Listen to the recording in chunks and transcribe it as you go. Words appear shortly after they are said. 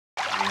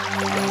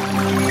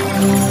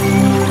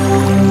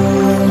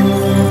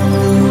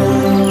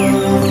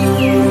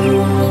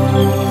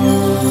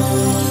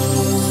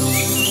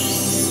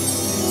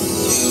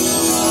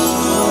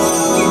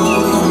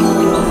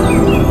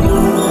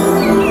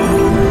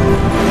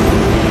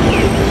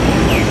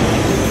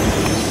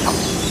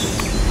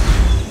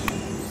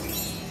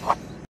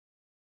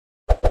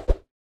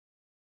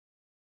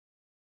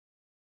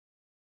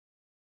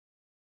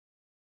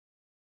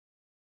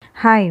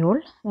Hi all,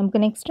 നമുക്ക്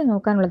next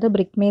നോക്കാനുള്ളത്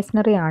brick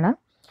masonry ആണ്.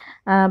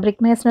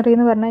 Brick masonry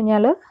എന്ന് പറഞ്ഞു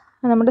കഴിഞ്ഞാൽ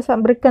നമ്മുടെ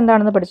ബ്രിക്ക്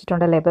എന്താണെന്ന്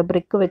പഠിച്ചിട്ടുണ്ടല്ലേ. ഇപ്പോൾ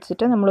ബ്രിക്ക്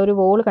വെച്ചിട്ട് നമ്മളൊരു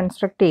വോൾ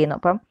കൺസ്ട്രക്ട് ചെയ്യുന്നു.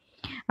 അപ്പം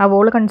ആ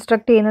വോൾ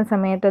കൺസ്ട്രക്ട് ചെയ്യുന്ന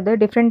സമയത്ത് അത്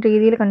ഡിഫറെൻറ്റ്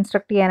രീതിയിൽ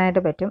കൺസ്ട്രക്ട്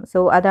ചെയ്യാനായിട്ട് പറ്റും.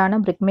 സോ അതാണ്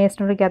ബ്രിക്ക്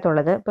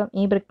മേസണറിക്കകത്തുള്ളത്. അപ്പം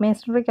ഈ ബ്രിക്ക്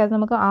മേസണറിക്കകത്ത്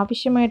നമുക്ക്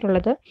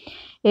ആവശ്യമായിട്ടുള്ളത്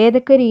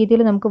ഏതൊക്കെ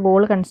രീതിയിൽ നമുക്ക്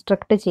വോൾ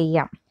കൺസ്ട്രക്ട്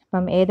ചെയ്യാം,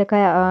 അപ്പം ഏതൊക്കെ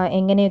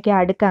എങ്ങനെയൊക്കെ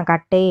അടുക്കാം,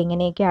 കട്ടയെ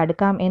എങ്ങനെയൊക്കെ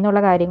അടുക്കാം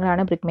എന്നുള്ള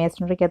കാര്യങ്ങളാണ് ബ്രിക്ക്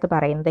മേസണറിക്കകത്ത്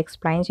പറയുന്നത്,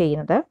 എക്സ്പ്ലെയിൻ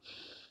ചെയ്യുന്നത്.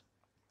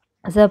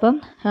 സോ അപ്പം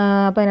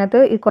അതിനകത്ത്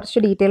കുറച്ച്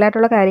ഡീറ്റെയിൽ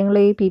ആയിട്ടുള്ള കാര്യങ്ങൾ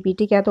ഈ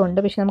PPTക്കകത്ത് ഉണ്ട്.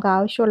 പക്ഷെ നമുക്ക്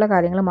ആവശ്യമുള്ള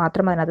കാര്യങ്ങൾ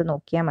മാത്രം അതിനകത്ത്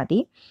നോക്കിയാൽ മതി.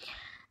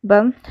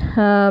 അപ്പം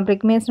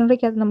ബ്രിക്ക്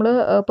മേസണറിക്കകത്ത് നമ്മൾ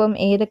ഇപ്പം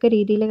ഏതൊക്കെ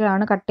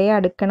രീതിയിലാണ് കട്ടയെ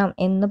അടുക്കണം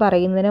എന്ന്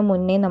പറയുന്നതിന്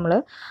മുന്നേ നമ്മൾ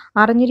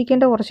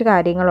അറിഞ്ഞിരിക്കേണ്ട കുറച്ച്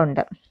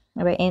കാര്യങ്ങളുണ്ട്.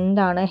 അപ്പോൾ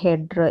എന്താണ്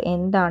ഹെഡർ,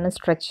 എന്താണ്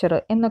സ്ട്രക്ചർ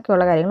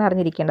എന്നൊക്കെയുള്ള കാര്യങ്ങൾ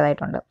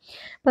അറിഞ്ഞിരിക്കേണ്ടതായിട്ടുണ്ട്.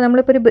 അപ്പോൾ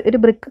നമ്മളിപ്പോൾ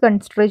ഒരു ബ്രിക്ക്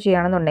കൺസിഡർ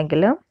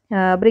ചെയ്യുകയാണെന്നുണ്ടെങ്കിൽ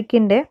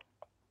ബ്രിക്കിൻ്റെ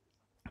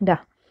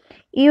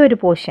ഈ ഒരു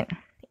പോർഷൻ,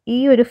 ഈ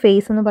ഒരു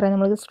ഫേസ് എന്ന് പറയുന്നത്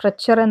നമ്മൾ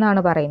സ്ട്രക്ചർ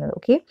എന്നാണ് പറയുന്നത്.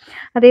 ഓക്കെ,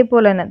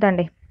 അതേപോലെ തന്നെ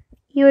തണ്ടേ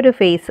ഈ ഒരു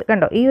ഫേസ്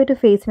കണ്ടോ, ഈ ഒരു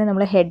ഫേസിനെ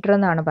നമ്മൾ ഹെഡർ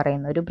എന്നാണ്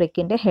പറയുന്നത്. ഒരു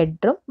ബ്രിക്കിൻ്റെ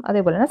ഹെഡറും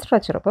അതേപോലെ തന്നെ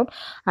സ്ട്രക്ചറും. അപ്പം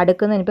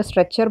അടുക്കുന്നതിന് ഇപ്പോൾ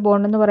സ്ട്രക്ചർ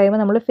ബോണ്ട് എന്ന് പറയുമ്പോൾ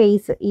നമ്മൾ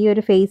ഫേസ്, ഈ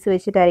ഒരു ഫേസ്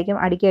വെച്ചിട്ടായിരിക്കും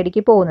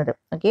അടുക്കി പോകുന്നത്.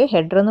 ഓക്കെ,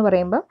 ഹെഡർ എന്ന്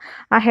പറയുമ്പോൾ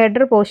ആ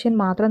ഹെഡർ പോർഷൻ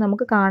മാത്രം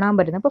നമുക്ക് കാണാൻ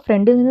പറ്റുന്നത്. അപ്പോൾ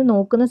ഫ്രണ്ടിൽ നിന്ന്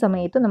നോക്കുന്ന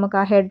സമയത്ത് നമുക്ക്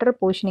ആ ഹെഡർ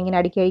പോർഷൻ ഇങ്ങനെ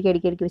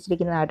അടുക്കി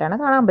വെച്ചിരിക്കുന്നതായിട്ടാണ്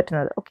കാണാൻ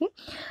പറ്റുന്നത്. ഓക്കെ,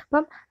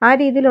 അപ്പം ആ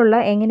രീതിയിലുള്ള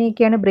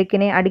എങ്ങനെയൊക്കെയാണ്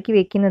ബ്രിക്കിനെ അടുക്കി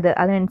വെക്കുന്നത്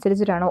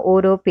അതിനനുസരിച്ചിട്ടാണ്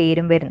ഓരോ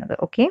പേരും വരുന്നത്.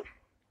 ഓക്കെ,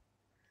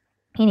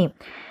 ഇനി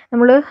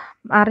നമ്മൾ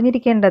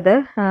അറിഞ്ഞിരിക്കേണ്ടത്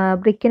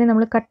ബ്രിക്കിനെ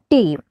നമ്മൾ കട്ട്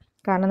ചെയ്യും.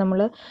 കാരണം നമ്മൾ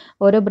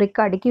ഓരോ ബ്രിക്ക്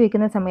അടുക്കി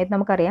വെക്കുന്ന സമയത്ത്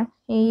നമുക്കറിയാം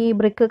ഈ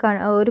ബ്രിക്ക്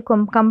ഒരു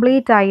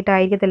കംപ്ലീറ്റ്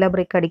ആയിട്ടായിരിക്കത്തില്ല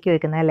ബ്രിക്ക് അടുക്കി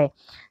വെക്കുന്നത് അല്ലേ.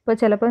 അപ്പോൾ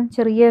ചിലപ്പം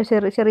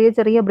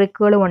ചെറിയ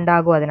ബ്രിക്കുകളും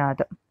ഉണ്ടാകും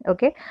അതിനകത്ത്.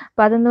 ഓക്കെ,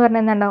 അപ്പോൾ അതെന്ന്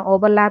പറഞ്ഞാൽ എന്താ,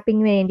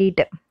 ഓവർലാപ്പിങ്ങിന്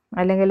വേണ്ടിയിട്ട്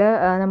അല്ലെങ്കിൽ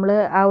നമ്മൾ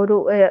ആ ഒരു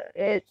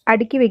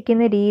അടുക്കി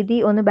വെക്കുന്ന രീതി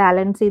ഒന്ന്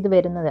ബാലൻസ് ചെയ്ത്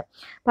വരുന്നത്.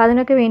 അപ്പോൾ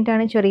അതിനൊക്കെ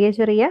വേണ്ടിയിട്ടാണ്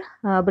ചെറിയ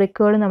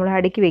ബ്രിക്കുകൾ നമ്മൾ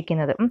അടുക്കി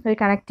വെക്കുന്നത്, ഒരു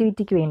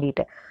കണക്ടിവിറ്റിക്ക്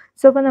വേണ്ടിയിട്ട്.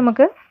 സോ അപ്പോൾ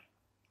നമുക്ക്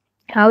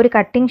ആ ഒരു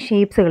കട്ടിങ്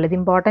ഷേപ്സുകൾ ഇത്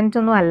ഇമ്പോർട്ടൻ്റ്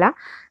ഒന്നും അല്ല.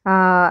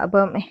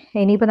 അപ്പം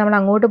ഇനിയിപ്പോൾ നമ്മൾ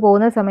അങ്ങോട്ട്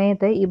പോകുന്ന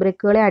സമയത്ത് ഈ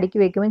ബ്രിക്കുകളെ അടുക്കി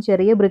വെക്കുമ്പോൾ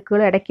ചെറിയ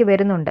ബ്രിക്കുകൾ ഇടയ്ക്ക്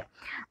വരുന്നുണ്ട്.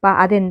 അപ്പോൾ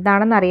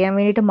അതെന്താണെന്ന് അറിയാൻ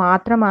വേണ്ടിയിട്ട്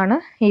മാത്രമാണ്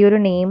ഈ ഒരു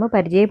നെയിം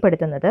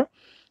പരിചയപ്പെടുത്തുന്നത്.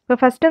 ഇപ്പോൾ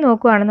ഫസ്റ്റ്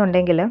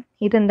നോക്കുകയാണെന്നുണ്ടെങ്കിൽ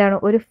ഇതെന്താണ്,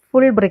 ഒരു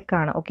ഫുൾ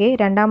ബ്രിക്കാണ്. ഓക്കെ,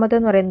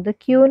 രണ്ടാമതെന്ന് പറയുന്നത്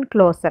ക്യൂൻ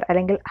ക്ലോസർ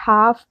അല്ലെങ്കിൽ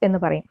ഹാഫ് എന്ന്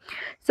പറയും.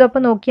 സോ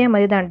അപ്പോൾ നോക്കിയാൽ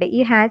മതി, ദാണ്ട്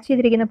ഈ ഹാച്ച്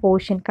ചെയ്തിരിക്കുന്ന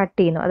പോർഷൻ കട്ട്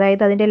ചെയ്യുന്നു,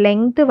 അതായത് അതിൻ്റെ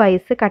ലെങ്ത്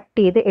വൈസ് കട്ട്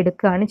ചെയ്ത്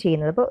എടുക്കുകയാണ്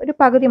ചെയ്യുന്നത്. അപ്പോൾ ഒരു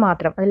പകുതി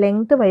മാത്രം, അത്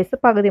ലെങ്ത്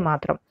വൈസ് പകുതി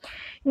മാത്രം.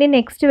 ഇനി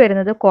നെക്സ്റ്റ്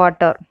വരുന്നത്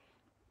ക്വാർട്ടർ.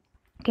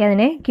 ഓക്കെ,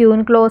 അതിനെ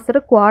ക്യൂൻ ക്ലോസർ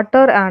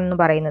ക്വാർട്ടർ ആണെന്ന്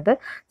പറയുന്നത്.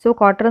 സോ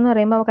ക്വാർട്ടർ എന്ന്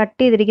പറയുമ്പോൾ കട്ട്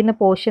ചെയ്തിരിക്കുന്ന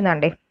പോർഷൻ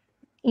ആണ്ടേ,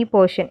 ഈ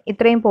പോർഷൻ,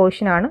 ഇത്രയും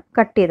പോർഷനാണ്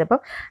കട്ട് ചെയ്ത്. അപ്പോൾ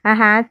ആ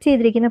ഹാച്ച്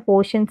ചെയ്തിരിക്കുന്ന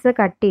പോർഷൻസ്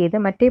കട്ട് ചെയ്ത്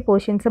മറ്റേ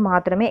പോർഷൻസ്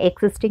മാത്രമേ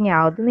എക്സിസ്റ്റിംഗ്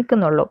ആവാതെ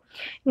നിൽക്കുന്നുള്ളൂ.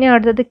 ഇനി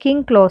അടുത്തത്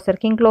കിങ് ക്ലോസർ.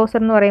 കിങ് ക്ലോസർ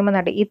എന്ന്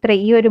പറയുമ്പോൾ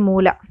ഈ ഒരു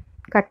മൂല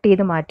കട്ട്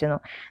ചെയ്ത് മാറ്റുന്നു.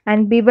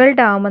 ആൻഡ്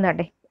ബിവൽഡ്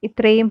ആകുമ്പോൾ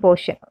ഇത്രയും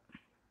പോർഷൻ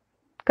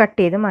കട്ട്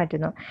ചെയ്ത്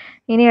മാറ്റുന്നു.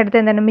 ഇനി അടുത്ത്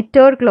എന്താണ്,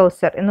 മിറ്റോർ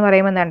ക്ലോസർ എന്ന്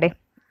പറയുമ്പോൾ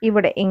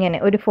ഇവിടെ ഇങ്ങനെ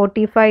ഒരു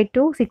 45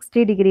 to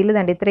 60 ഡിഗ്രിയിൽ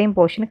ഇത്രയും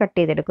പോർഷൻ കട്ട്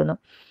ചെയ്തെടുക്കുന്നു.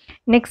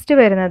 നെക്സ്റ്റ്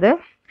വരുന്നത്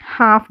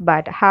ഹാഫ്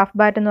ബാറ്റ്. ഹാഫ്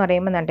ബാറ്റ് എന്ന്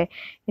പറയുമ്പോൾ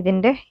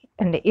ഇതിൻ്റെ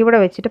ഇവിടെ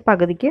വെച്ചിട്ട്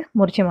പകുതിക്ക്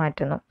മുറിച്ച്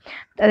മാറ്റുന്നു.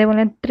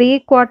 അതേപോലെ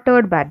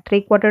 3/4 ബാറ്റ്.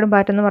 3/4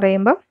 ബാറ്റ് എന്ന്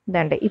പറയുമ്പോൾ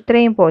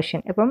ഇത്രയും പോർഷൻ,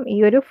 അപ്പം ഈ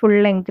ഒരു ഫുൾ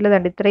ലെങ്ത്തിൽ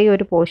ഇത്രയും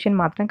ഒരു പോർഷൻ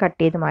മാത്രം കട്ട്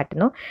ചെയ്ത്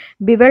മാറ്റുന്നു.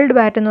 ബിവൽഡ്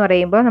ബാറ്റ് എന്ന്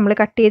പറയുമ്പോൾ നമ്മൾ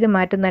കട്ട് ചെയ്ത്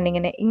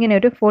മാറ്റുന്നുണ്ട് ഇങ്ങനെ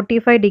ഒരു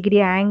 45 ഡിഗ്രി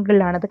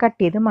ആംഗിളിലാണ് അത്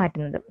കട്ട് ചെയ്ത്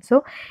മാറ്റുന്നത്. സോ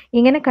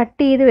ഇങ്ങനെ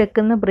കട്ട് ചെയ്ത്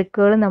വെക്കുന്ന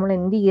ബ്രിക്കുകൾ നമ്മൾ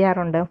എന്ത്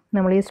ചെയ്യാറുണ്ട്,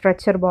 നമ്മൾ ഈ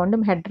സ്ട്രക്ചർ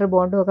ബോണ്ടും ഹെഡർ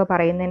ബോണ്ടും ഒക്കെ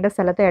പറയുന്നതിൻ്റെ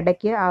സ്ഥലത്ത്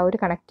ഇടയ്ക്ക് ആ ഒരു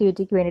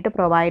കണക്ടിവിറ്റിക്ക് വേണ്ടിയിട്ട്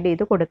പ്രൊവൈഡ്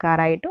ചെയ്ത്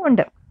കൊടുക്കാറായിട്ടും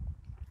ഉണ്ട്.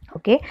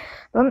 ഓക്കെ,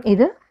 അപ്പം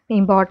ഇത്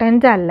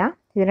ഇമ്പോർട്ടൻ്റ് അല്ല,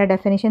 ഇതിൻ്റെ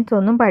ഡെഫിനിഷൻസ്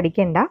ഒന്നും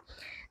പഠിക്കണ്ട.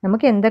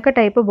 നമുക്ക് എന്തൊക്കെ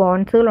ടൈപ്പ്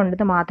ബോൺസുകൾ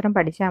ഉണ്ടെന്ന് മാത്രം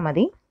പഠിച്ചാൽ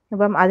മതി.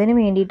 അപ്പം അതിന്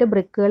വേണ്ടിയിട്ട്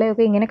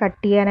ബ്രിക്കുകളെയൊക്കെ ഇങ്ങനെ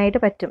കട്ട്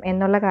ചെയ്യാനായിട്ട് പറ്റും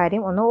എന്നുള്ള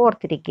കാര്യം ഒന്ന്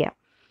ഓർത്തിരിക്കുക.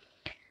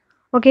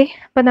 ഓക്കെ,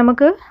 അപ്പം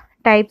നമുക്ക്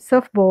ടൈപ്സ്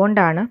ഓഫ്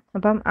ബോണ്ടാണ്.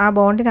 അപ്പം ആ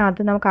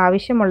ബോണ്ടിനകത്ത് നമുക്ക്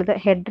ആവശ്യമുള്ളത്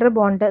header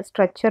bond,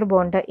 structure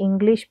bond,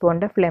 English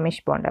bond,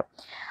 Flemish bond.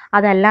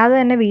 അതല്ലാതെ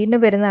തന്നെ വീണ്ടും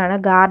വരുന്നതാണ്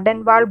ഗാർഡൻ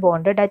വാൾ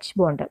ബോണ്ട്, ഡച്ച്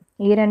ബോണ്ട്.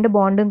 ഈ 2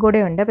 ബോണ്ടും കൂടെ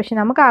ഉണ്ട്. പക്ഷെ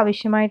നമുക്ക്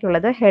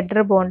ആവശ്യമായിട്ടുള്ളത് header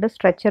bond,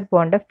 structure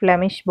bond,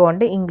 Flemish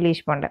bond,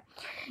 English bond.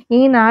 ഈ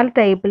 4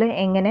 ടൈപ്പിൽ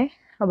എങ്ങനെ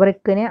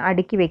ബ്രിക്കിനെ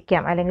അടുക്കി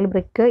വെക്കാം, അല്ലെങ്കിൽ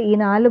ബ്രിക്ക് ഈ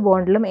 4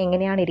 ബോണ്ടിലും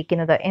എങ്ങനെയാണ്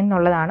ഇരിക്കുന്നത്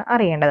എന്നുള്ളതാണ്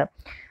അറിയേണ്ടത്.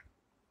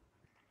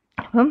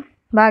 അപ്പം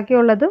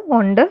ബാക്കിയുള്ളത്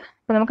ഉണ്ട്.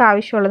 അപ്പോൾ നമുക്ക്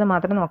ആവശ്യമുള്ളത്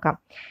മാത്രം നോക്കാം.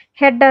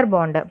 Header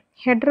bond.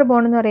 ഹെഡർ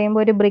ബോണ്ട് എന്ന്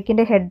പറയുമ്പോൾ ഒരു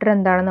ബ്രിക്കിൻ്റെ ഹെഡർ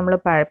എന്താണ് നമ്മൾ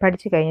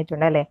പഠിച്ചു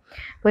കഴിഞ്ഞിട്ടുണ്ട് അല്ലേ.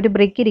 അപ്പോൾ ഒരു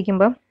ബ്രിക്ക്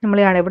ഇരിക്കുമ്പോൾ നമ്മൾ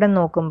ഇവിടെ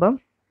നോക്കുമ്പോൾ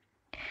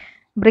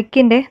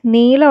ബ്രിക്കിൻ്റെ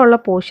നീളമുള്ള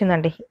പോർഷൻ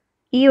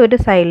ഈ ഒരു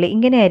സൈഡിൽ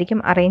ഇങ്ങനെയായിരിക്കും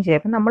അറേഞ്ച്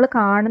ചെയ്യുക. അപ്പം നമ്മൾ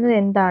കാണുന്നത്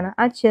എന്താണ്,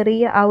 ആ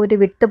ചെറിയ ആ ഒരു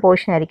വിട്ട്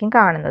പോർഷൻ ആയിരിക്കും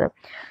കാണുന്നത്.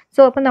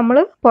 സോ അപ്പം നമ്മൾ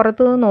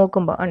പുറത്തുനിന്ന്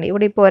നോക്കുമ്പോൾ ഉണ്ട്,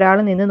 ഇവിടെ ഇപ്പോൾ ഒരാൾ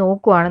നിന്ന്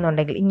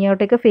നോക്കുകയാണെന്നുണ്ടെങ്കിൽ,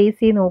 ഇങ്ങോട്ടേക്ക് ഫേസ്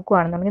ചെയ്ത്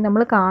നോക്കുകയാണെന്നുണ്ടെങ്കിൽ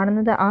നമ്മൾ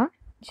കാണുന്നത് ആ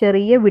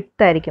ചെറിയ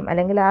വിട്ടായിരിക്കും,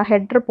 അല്ലെങ്കിൽ ആ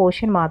ഹെഡർ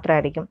പോർഷൻ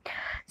മാത്രമായിരിക്കും.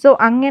 സോ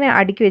അങ്ങനെ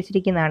അടുക്കി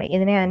വെച്ചിരിക്കുന്നതാണ്.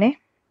 ഇതിനെ തന്നെ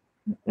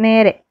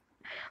നേരെ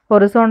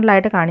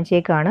ഹൊറിസോണ്ടലായിട്ട്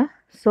കാണിച്ചേക്കാണ്.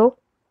 സോ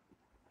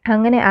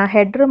അങ്ങനെ ആ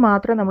ഹെഡർ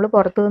മാത്രം നമ്മൾ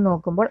പുറത്തു നിന്ന്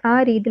നോക്കുമ്പോൾ ആ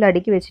രീതിയിൽ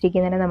അടുക്കി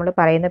വെച്ചിരിക്കുന്നതിനെ നമ്മൾ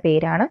പറയുന്ന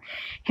പേരാണ്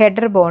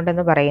ഹെഡർ ബോണ്ട്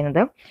എന്ന്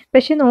പറയുന്നത്.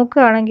 പക്ഷെ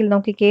നോക്കുകയാണെങ്കിൽ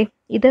നോക്കിക്കേ,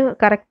 ഇത്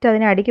കറക്റ്റ്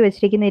അതിനെ അടുക്കി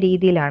വെച്ചിരിക്കുന്ന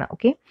രീതിയിലാണ്.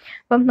 ഓക്കെ,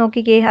 അപ്പം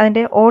നോക്കിക്കേ,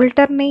 അതിൻ്റെ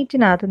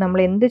ഓൾട്ടർനേറ്റിനകത്ത്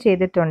നമ്മൾ എന്ത്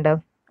ചെയ്തിട്ടുണ്ട്,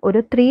 ഒരു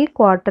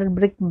 3/4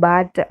 ബ്രിക്ക്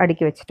ബാറ്റ്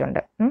അടുക്കി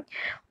വെച്ചിട്ടുണ്ട്.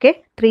 ഓക്കെ,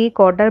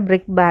 3/4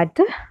 ബ്രിക്ക്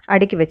ബാറ്റ്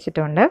അടുക്കി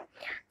വെച്ചിട്ടുണ്ട്.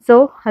 സോ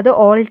അത്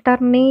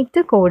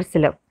ഓൾട്ടർനേറ്റ്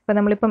കോഴ്സിൽ, ഇപ്പം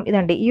നമ്മളിപ്പം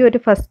ഇതുണ്ട്, ഈ ഒരു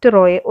ഫസ്റ്റ്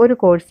റോയെ ഒരു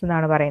കോഴ്സ്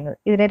എന്നാണ് പറയുന്നത്,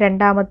 ഇതിൻ്റെ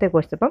രണ്ടാമത്തെ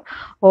കോഴ്സ്. ഇപ്പം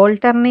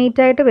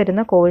ഓൾട്ടർനേറ്റ് ആയിട്ട്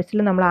വരുന്ന കോഴ്സിൽ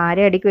നമ്മൾ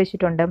ആരെ അടുക്കി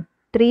വെച്ചിട്ടുണ്ട്,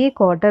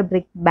 3/4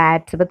 ബ്രിക്ക്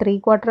ബാറ്റ്സ്. ഇപ്പോൾ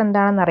 3/4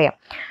 എന്താണെന്ന് അറിയാം.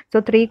 സോ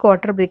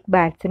 3/4 ബ്രിക്ക്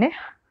ബാറ്റ്സിനെ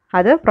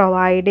അത്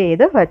പ്രൊവൈഡ്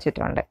ചെയ്ത്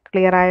വച്ചിട്ടുണ്ട്.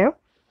 ക്ലിയർ ആയോ?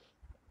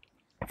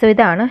 സോ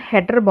ഇതാണ്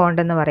ഹെഡർ ബോണ്ട്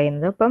എന്ന്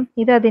പറയുന്നത്. അപ്പം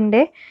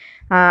ഇതതിൻ്റെ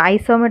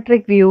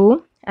ഐസോമെട്രിക് വ്യൂവും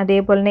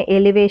അതേപോലെ തന്നെ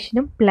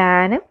എലിവേഷനും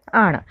പ്ലാനും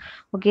ആണ്.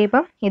 ഓക്കെ,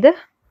 ഇപ്പം ഇത്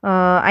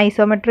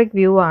ഐസോമെട്രിക്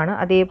വ്യൂ ആണ്,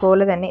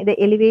 അതേപോലെ തന്നെ ഇത്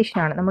എലിവേഷൻ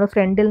ആണ്. നമ്മൾ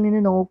ഫ്രണ്ടിൽ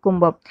നിന്ന്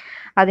നോക്കുമ്പോൾ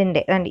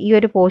അതിൻ്റെ ഈ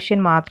ഒരു പോർഷൻ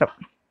മാത്രം.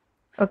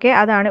 ഓക്കെ,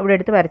 അതാണ് ഇവിടെ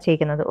എടുത്ത്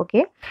വരച്ചേക്കുന്നത്. ഓക്കെ,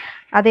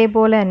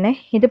 അതേപോലെ തന്നെ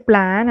ഇത്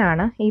പ്ലാൻ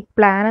ആണ്. ഈ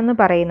പ്ലാൻ എന്ന്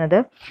പറയുന്നത്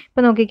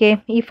ഇപ്പോൾ നോക്കിക്കേ,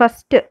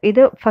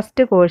 ഇത്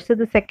ഫസ്റ്റ് കോഴ്സ്,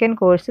 ഇത് second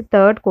course,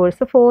 third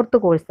course, fourth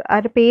course, ആ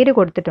ഒരു പേര്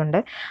കൊടുത്തിട്ടുണ്ട്.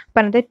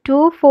 അപ്പം അത്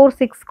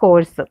 2-4-6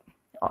 കോഴ്സ്,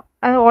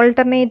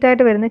 ഓൾട്ടർനേറ്റ്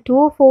ആയിട്ട് വരുന്ന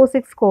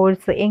 2-4-6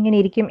 കോഴ്സ് എങ്ങനെ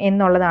ഇരിക്കും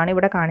എന്നുള്ളതാണ്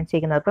ഇവിടെ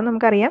കാണിച്ചിരിക്കുന്നത്. അപ്പം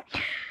നമുക്കറിയാം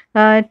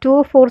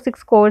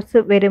 2-4-6 കോഴ്സ്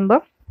വരുമ്പോൾ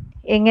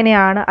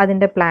എങ്ങനെയാണ്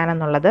അതിൻ്റെ പ്ലാൻ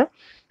എന്നുള്ളത്.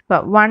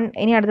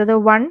 ഇനി അടുത്തത്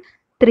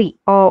 1-3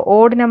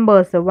 ഓഡ്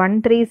നമ്പേഴ്സ്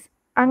 1-3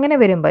 അങ്ങനെ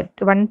വരുമ്പോൾ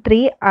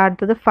 1-3,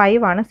 അടുത്തത്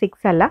 5 ആണ്,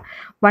 6 അല്ല,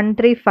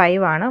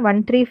 1-3-5 ആണ്.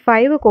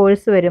 1-3-5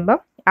 കോഴ്സ് വരുമ്പോൾ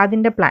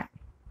അതിൻ്റെ പ്ലാൻ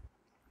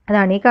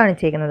അതാണ് ഈ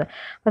കാണിച്ചിരിക്കുന്നത്.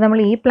 അപ്പോൾ നമ്മൾ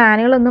ഈ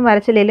പ്ലാനുകളൊന്നും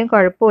വരച്ചില്ലെങ്കിലും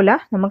കുഴപ്പമില്ല,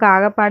 നമുക്ക്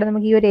ആകെപ്പാട്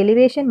നമുക്ക് ഈ ഒരു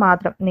എലിവേഷൻ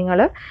മാത്രം നിങ്ങൾ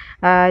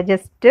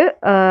ജസ്റ്റ്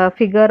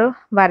ഫിഗർ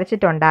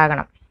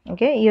വരച്ചിട്ടുണ്ടാകണം.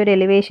 ഓക്കെ, ഈ ഒരു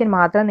എലിവേഷൻ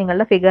മാത്രം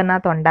നിങ്ങളുടെ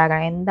ഫിഗറിനകത്ത്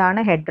ഉണ്ടാകണം.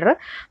 എന്താണ് ഹെഡർ,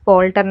 ഇപ്പോൾ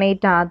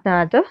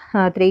ഓൾട്ടർനേറ്റിനകത്ത്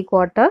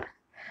 3/4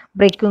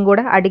 ബ്രിക്കും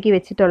കൂടെ അടുക്കി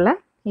വെച്ചിട്ടുള്ള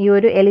ഈ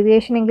ഒരു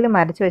എലിവേഷനെങ്കിലും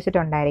വരച്ച്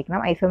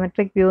വെച്ചിട്ടുണ്ടായിരിക്കണം.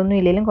 ഐസോമെട്രിക് വ്യൂ ഒന്നും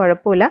ഇല്ലെങ്കിലും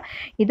കുഴപ്പമില്ല,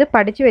 ഇത്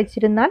പഠിച്ചു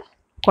വെച്ചിരുന്നാൽ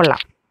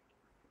കൊള്ളാം.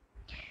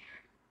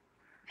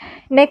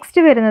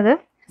 നെക്സ്റ്റ് വരുന്നത്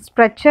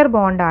സ്ട്രെച്ചർ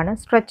ബോണ്ടാണ്.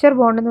 സ്ട്രെച്ചർ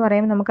ബോണ്ട് എന്ന്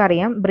പറയുമ്പോൾ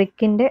നമുക്കറിയാം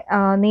ബ്രിക്കിൻ്റെ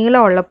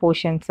നീളമുള്ള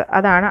പോർഷൻസ്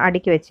അതാണ്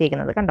അടുക്കി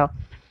വെച്ചേക്കുന്നത്. കണ്ടോ,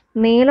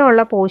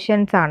 നീളമുള്ള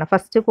പോർഷൻസ് ആണ്.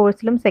 ഫസ്റ്റ്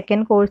കോഴ്സിലും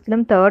സെക്കൻഡ്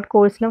കോഴ്സിലും തേർഡ്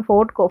കോഴ്സിലും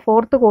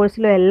ഫോർത്ത്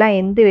കോഴ്സിലും എല്ലാം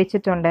എന്ത്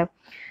വെച്ചിട്ടുണ്ട്,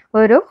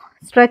 ഒരു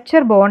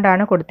സ്ട്രെച്ചർ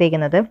ബോണ്ടാണ്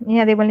കൊടുത്തേക്കുന്നത്.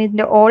 ഇനി അതേപോലെ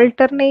ഇതിൻ്റെ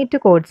ഓൾട്ടർനേറ്റ്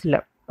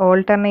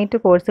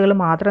കോഴ്സുകൾ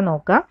മാത്രം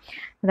നോക്കുക.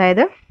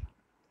 അതായത്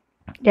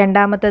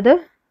രണ്ടാമത്തത്,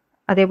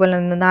 അതേപോലെ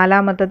തന്നെ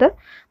നാലാമത്തത്.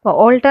 അപ്പോൾ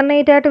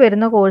ഓൾട്ടർനേറ്റ് ആയിട്ട്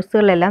വരുന്ന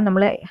കോഴ്സുകളെല്ലാം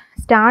നമ്മൾ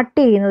സ്റ്റാർട്ട്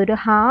ചെയ്യുന്നത് ഒരു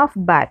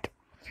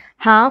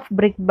ഹാഫ്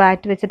ബ്രിക്ക്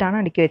ബാറ്റ് വെച്ചിട്ടാണ്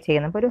അടുക്കി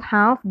വെച്ചിരിക്കുന്നത്. അപ്പോൾ ഒരു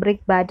ഹാഫ്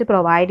ബ്രിക്ക് ബാറ്റ്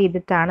പ്രൊവൈഡ്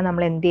ചെയ്തിട്ടാണ്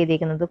നമ്മൾ എന്ത്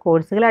ചെയ്തിരിക്കുന്നത്,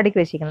 കോഴ്സുകൾ അടുക്കി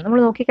വെച്ചിരിക്കുന്നത്.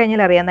 നമ്മൾ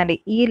നോക്കിക്കഴിഞ്ഞാൽ അറിയാവുന്നുണ്ട്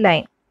ഈ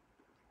ലൈൻ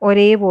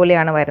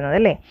ഒരേപോലെയാണ് വരുന്നത്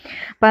അല്ലേ.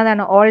 അപ്പോൾ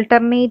അതാണ്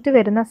ഓൾട്ടർനേറ്റ്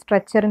വരുന്ന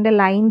സ്ട്രക്ചറിൻ്റെ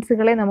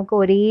ലൈൻസുകളെ നമുക്ക്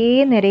ഒരേ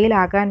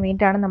നിരയിലാക്കാൻ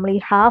വേണ്ടിയിട്ടാണ് നമ്മൾ ഈ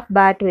ഹാഫ്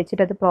ബാറ്റ്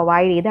വെച്ചിട്ട് അത്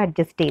പ്രൊവൈഡ് ചെയ്ത്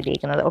അഡ്ജസ്റ്റ്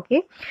ചെയ്തിരിക്കുന്നത്. ഓക്കെ,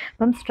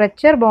 അപ്പം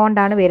സ്ട്രെച്ചർ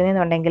ബോണ്ടാണ്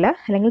വരുന്നതെന്നുണ്ടെങ്കിൽ,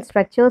 അല്ലെങ്കിൽ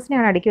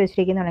സ്ട്രെച്ചേഴ്സിനെയാണ് അടുക്കി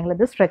വെച്ചിരിക്കുന്നുണ്ടെങ്കിൽ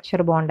അത്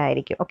സ്ട്രെച്ചർ ബോണ്ട്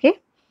ആയിരിക്കും. ഓക്കെ,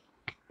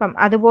 അപ്പം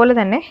അതുപോലെ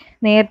തന്നെ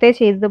നേരത്തെ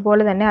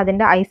ചെയ്തതുപോലെ തന്നെ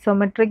അതിൻ്റെ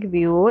isometric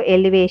view,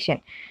 elevation.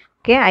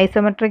 Okay,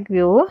 isometric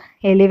view,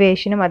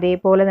 എലിവേഷനും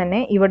അതേപോലെ തന്നെ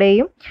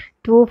ഇവിടെയും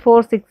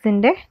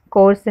 2-4-6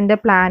 കോഴ്സിൻ്റെ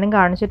പ്ലാനും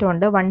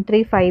കാണിച്ചിട്ടുണ്ട്,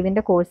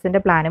 1-3-5 കോഴ്സിൻ്റെ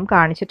പ്ലാനും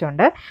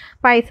കാണിച്ചിട്ടുണ്ട്.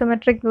 അപ്പോൾ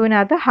ഐസോമെട്രിക്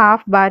വ്യൂവിനകത്ത്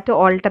ഹാഫ് ബാറ്റ്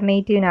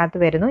ഓൾട്ടർനേറ്റീവിനകത്ത്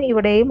വരുന്നു,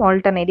 ഇവിടെയും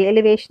ഓൾട്ടർനേറ്റീവ്,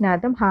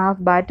 എലിവേഷനകത്തും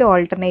ഹാഫ് ബാറ്റ്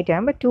ഓൾട്ടർനേറ്റീവ്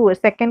ആകുമ്പോൾ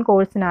സെക്കൻഡ്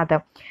കോഴ്സിനകത്ത്,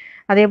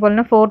 അതേപോലെ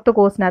തന്നെ ഫോർത്ത്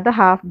കോഴ്സിനകത്ത്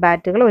ഹാഫ്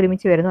ബാറ്റുകൾ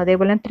ഒരുമിച്ച് വരുന്നു.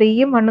 അതേപോലെ തന്നെ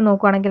 3ഉം 1ഉം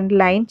നോക്കുകയാണെങ്കിൽ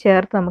ലൈൻ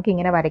ചേർത്ത് നമുക്ക്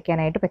ഇങ്ങനെ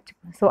വരയ്ക്കാനായിട്ട് പറ്റും.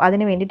 സോ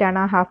അതിന് വേണ്ടിയിട്ടാണ്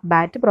ആ ഹാഫ്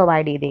ബാറ്റ്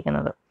പ്രൊവൈഡ്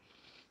ചെയ്തിരിക്കുന്നത്.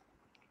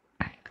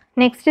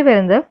 നെക്സ്റ്റ്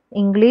വരുന്നത്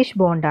ഇംഗ്ലീഷ്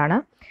ബോണ്ടാണ്.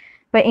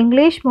 അപ്പോൾ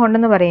ഇംഗ്ലീഷ് ബോണ്ട്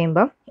എന്ന്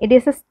പറയുമ്പോൾ it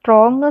is A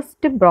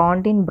strongest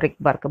bond in brick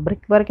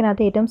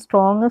വർക്കിനകത്ത് ഏറ്റവും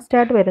സ്ട്രോങ്ങസ്റ്റ്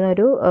ആയിട്ട് വരുന്ന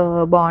ഒരു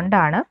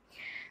ബോണ്ടാണ്.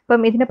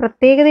 അപ്പം ഇതിൻ്റെ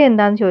പ്രത്യേകത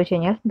എന്താണെന്ന് ചോദിച്ചു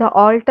കഴിഞ്ഞാൽ the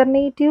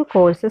alternative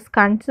courses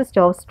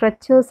consist of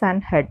stretchers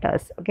and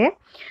headers. Okay,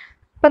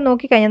 അപ്പം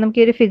നോക്കിക്കഴിഞ്ഞാൽ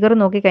നമുക്ക് ഈ ഒരു ഫിഗർ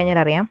നോക്കിക്കഴിഞ്ഞാൽ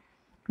അറിയാം.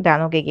 ഇതാ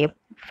നോക്കിക്കേ,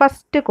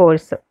 ഫസ്റ്റ്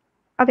കോഴ്സ്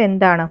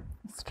അതെന്താണ്,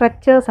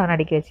 സ്ട്രെച്ചേഴ്സാണ്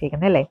അടുക്കി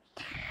വെച്ചിരിക്കുന്നത് അല്ലേ.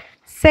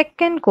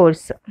 സെക്കൻഡ്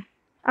കോഴ്സ്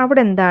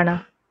അവിടെ എന്താണ്,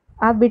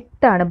 ആ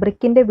വിട്ടാണ്,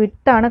 ബ്രിക്കിൻ്റെ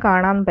വിട്ടാണ്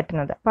കാണാൻ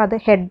പറ്റുന്നത്, അപ്പോൾ അത്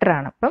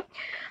ഹെഡറാണ്. അപ്പം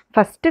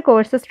first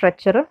course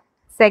stretcher,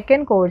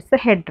 second course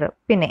header,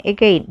 പിന്നെ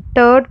again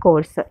third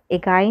course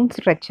again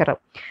stretcher,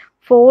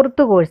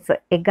 fourth course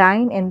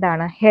again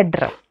എന്താണ്,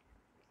 ഹെഡർ.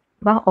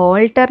 അപ്പോൾ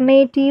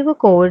ഓൾട്ടർനേറ്റീവ്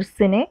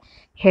കോഴ്സിനെ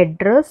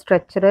ഹെഡർ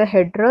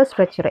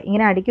സ്ട്രെച്ചർ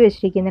ഇങ്ങനെ അടുക്കി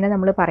വെച്ചിരിക്കുന്നതിന്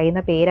നമ്മൾ പറയുന്ന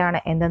പേരാണ്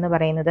എന്തെന്ന്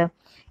പറയുന്നത്,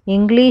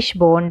 ഇംഗ്ലീഷ്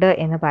ബോണ്ട്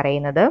എന്ന്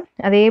പറയുന്നത്.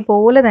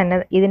 അതേപോലെ തന്നെ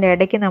ഇതിൻ്റെ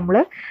ഇടയ്ക്ക് നമ്മൾ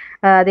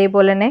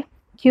അതേപോലെ തന്നെ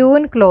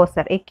Queen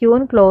closer. A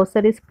queen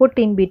closer is put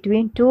in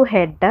between two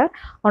header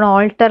on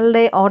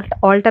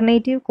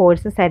alternative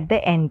courses at the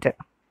end.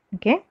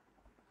 Okay.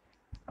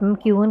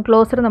 Queen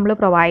closer നമ്മൾ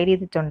പ്രൊവൈഡ്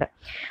ചെയ്തിട്ടുണ്ട്.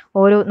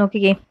 ഓരോ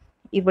നോക്കിക്കേ,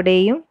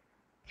 ഇവിടെയും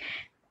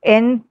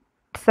എൻ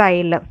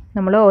സൈഡിൽ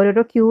നമ്മൾ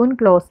ഓരോരോ ക്യൂൻ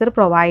ക്ലോസർ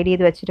പ്രൊവൈഡ്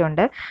ചെയ്ത്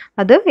വെച്ചിട്ടുണ്ട്.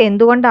 അത്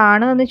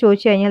എന്തുകൊണ്ടാണ് എന്ന്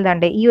ചോദിച്ചു കഴിഞ്ഞാൽ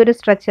ദാണ്ടേ ഈ ഒരു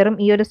സ്ട്രക്ചറും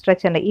ഈ ഒരു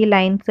സ്ട്രക്ചറിൻ്റെ ഈ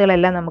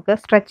ലൈൻസുകളെല്ലാം നമുക്ക്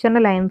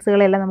സ്ട്രക്ചറിൻ്റെ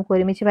ലൈൻസുകളെല്ലാം നമുക്ക്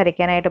ഒരുമിച്ച്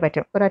വരയ്ക്കാനായിട്ട്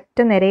പറ്റും.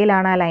 ഒരൊറ്റ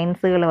നിരയിലാണ് ആ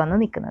ലൈൻസുകൾ വന്ന്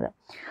നിൽക്കുന്നത്.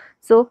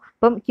 സോ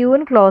അപ്പം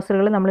ക്യൂൻ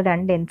ക്ലോസറുകൾ നമ്മൾ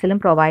രണ്ട് എൻസിലും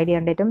പ്രൊവൈഡ്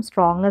ചെയ്യേണ്ട ഏറ്റവും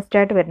സ്ട്രോങ്ങസ്റ്റ്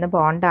ആയിട്ട് വരുന്ന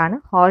ബോണ്ടാണ്.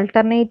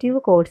 ഓൾട്ടർനേറ്റീവ്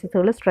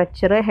കോഴ്സസുകൾ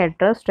സ്ട്രക്ചർ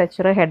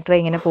ഹെഡർ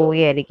ഇങ്ങനെ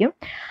പോവുകയായിരിക്കും.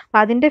 അപ്പം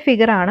അതിൻ്റെ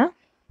ഫിഗറാണ്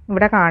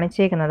ഇവിടെ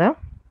കാണിച്ചേക്കുന്നത്.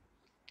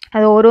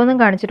 അത് ഓരോന്നും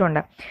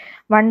കാണിച്ചിട്ടുണ്ട്.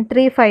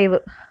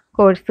 135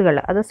 കോഴ്സുകൾ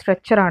അത്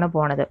സ്ട്രക്ചറാണ്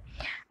പോണത്.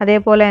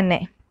 അതേപോലെ തന്നെ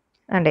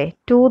അതെ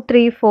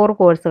 234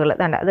 കോഴ്സുകൾ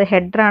അതാണ്ട് അത്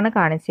ഹെഡറാണ്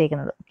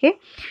കാണിച്ചേക്കുന്നത്. ഓക്കെ.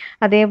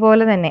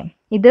 അതേപോലെ തന്നെ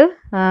ഇത്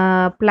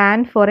പ്ലാൻ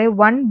ഫോർ എ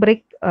 1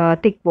 ബ്രിക്ക്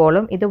തിക്ക്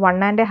വോളും ഇത്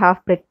 1.5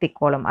 ബ്രിക്ക് തിക്ക്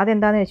വോളും.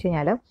 അതെന്താണെന്ന് വെച്ച്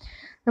കഴിഞ്ഞാൽ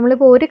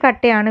നമ്മളിപ്പോൾ ഒരു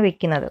കട്ടയാണ്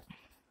വെക്കുന്നത്.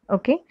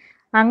 ഓക്കെ.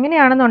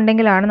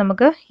 അങ്ങനെയാണെന്നുണ്ടെങ്കിലാണ്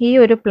നമുക്ക് ഈ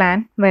ഒരു പ്ലാൻ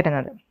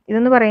വരുന്നത്.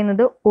 ഇതെന്ന്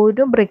പറയുന്നത്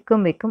ഒരു ബ്രിക്കും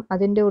വെക്കും,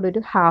 അതിൻ്റെ കൂടെ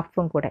ഒരു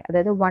ഹാഫും കൂടെ,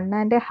 അതായത്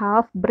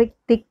 1.5 ബ്രിക്ക്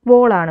തിക്ക്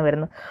വോളാണ്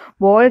വരുന്നത്.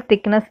 വോൾ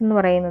തിക്നെസ് എന്ന്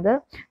പറയുന്നത്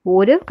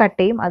ഒരു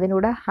കട്ടയും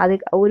അതിനൂടെ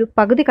ഒരു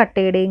പകുതി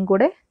കട്ടയുടെയും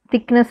കൂടെ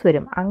തിക്നെസ്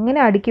വരും.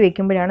 അങ്ങനെ അടുക്കി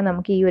വെക്കുമ്പോഴാണ്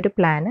നമുക്ക് ഈ ഒരു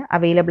പ്ലാൻ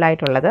അവൈലബിൾ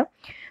ആയിട്ടുള്ളത്.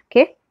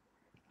 ഓക്കെ.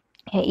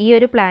 ഈ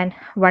ഒരു പ്ലാൻ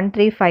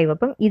 135.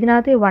 അപ്പം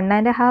ഇതിനകത്ത്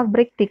 1.5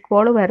 ബ്രിക്ക് തിക്ക്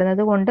വോൾ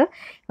വരുന്നത് കൊണ്ട്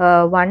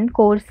 1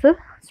 course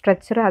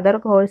structure other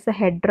course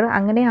header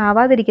അങ്ങനെ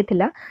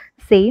ആവാതിരിക്കത്തില്ല.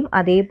 സെയിം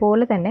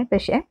അതേപോലെ തന്നെ,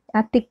 പക്ഷേ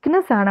ആ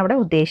തിക്നെസ് ആണ് അവിടെ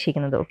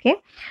ഉദ്ദേശിക്കുന്നത്. ഓക്കെ.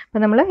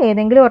 അപ്പം നമ്മൾ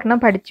ഏതെങ്കിലും ഒരെണ്ണം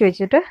പഠിച്ചു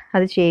വെച്ചിട്ട്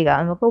അത് ചെയ്യുക.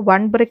 നമുക്ക്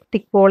 1 ബ്രിക്ക്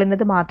തിക്ക്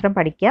വോളിൻ്റെത് മാത്രം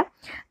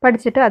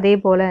പഠിച്ചിട്ട്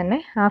അതേപോലെ തന്നെ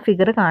ആ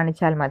ഫിഗർ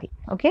കാണിച്ചാൽ മതി.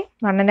 ഓക്കെ.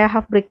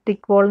 1.5 ബ്രിക്ക്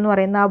തിക്ക് വോൾ എന്ന്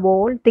പറയുന്ന ആ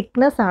വോൾ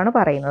തിക്നെസ് ആണ്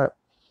പറയുന്നത്.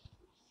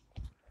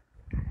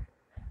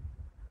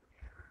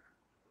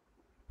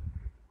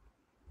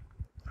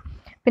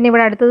 പിന്നെ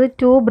ഇവിടെ അടുത്തത്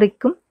 2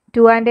 ബ്രിക്കും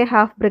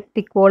 2.5 ബ്രിക്ക്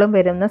തിക്ക് വോളും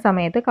വരുന്ന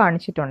സമയത്ത്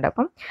കാണിച്ചിട്ടുണ്ട്.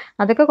 അപ്പം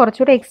അതൊക്കെ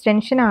കുറച്ചുകൂടെ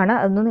എക്സ്റ്റൻഷനാണ്.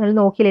 അതൊന്നും നിങ്ങൾ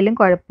നോക്കിയില്ലെങ്കിലും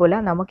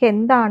കുഴപ്പമില്ല. നമുക്ക്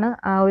എന്താണ്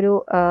ആ ഒരു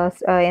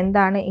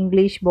എന്താണ്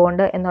ഇംഗ്ലീഷ്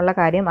ബോണ്ട് എന്നുള്ള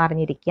കാര്യം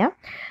അറിഞ്ഞിരിക്കുക.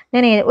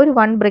 ഞാൻ ഒരു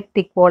 1 ബ്രിക്ക്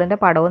തിക്ക് വോളിൻ്റെ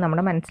പടവും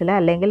നമ്മുടെ മനസ്സിൽ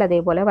അല്ലെങ്കിൽ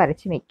അതേപോലെ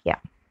വരച്ച്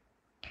വയ്ക്കുക.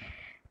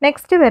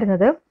 നെക്സ്റ്റ്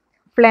വരുന്നത്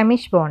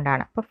ഫ്ലെമിഷ്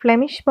ബോണ്ടാണ്. അപ്പോൾ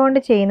ഫ്ലെമിഷ് ബോണ്ട്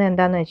ചെയ്യുന്നത്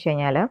എന്താണെന്ന് വെച്ച്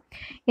കഴിഞ്ഞാൽ,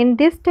 in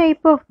this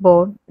type of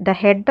bond the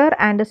header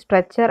and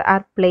structure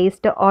are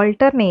placed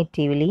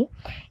alternatively.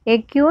 A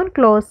queen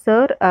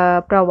closer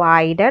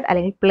provided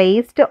അല്ലെങ്കിൽ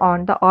placed on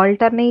the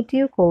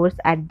alternative course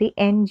at the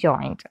end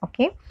joint.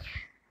 Okay.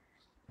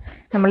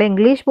 നമ്മൾ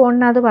ഇംഗ്ലീഷ്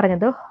ബോണ്ടിനകത്ത്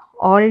പറഞ്ഞത്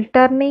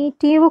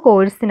alternative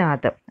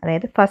കോഴ്സിനകത്ത്,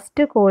 അതായത്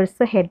first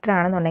course header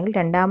ആണെന്നുണ്ടെങ്കിൽ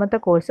രണ്ടാമത്തെ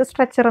course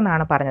structure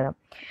എന്നാണ് പറഞ്ഞത്.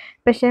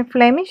 പക്ഷേ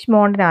Flemish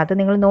ബോണ്ടിനകത്ത്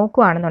നിങ്ങൾ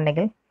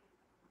നോക്കുകയാണെന്നുണ്ടെങ്കിൽ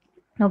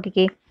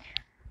നോക്കിക്കേ,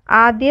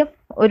 ആദ്യം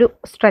ഒരു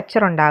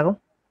സ്ട്രക്ചർ ഉണ്ടാകും,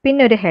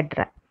 പിന്നെ ഒരു ഹെഡർ,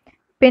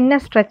 പിന്നെ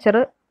സ്ട്രക്ചർ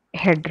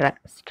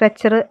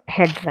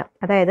ഹെഡർ.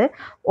 അതായത്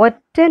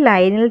ഒറ്റ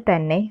ലൈനിൽ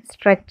തന്നെ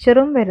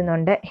സ്ട്രക്ചറും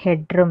വരുന്നുണ്ട്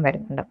ഹെഡറും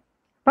വരുന്നുണ്ട്.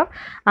 അപ്പം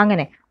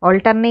അങ്ങനെ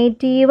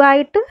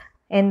ഓൾട്ടർനേറ്റീവായിട്ട്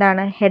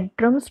എന്താണ്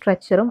ഹെഡറും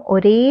സ്ട്രക്ചറും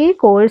ഒരേ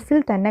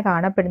കോഴ്സിൽ തന്നെ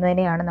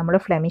കാണപ്പെടുന്നതിനെയാണ് നമ്മൾ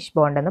ഫ്ലെമിഷ്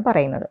ബോണ്ട് എന്ന്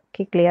പറയുന്നത്.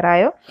 ഓക്കെ. ക്ലിയർ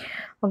ആയോ?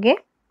 ഓക്കെ.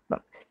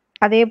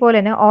 അതേപോലെ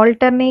തന്നെ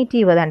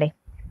ഓൾട്ടർനേറ്റീവ് അതാണ്ടേ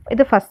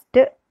ഇത്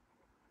ഫസ്റ്റ്,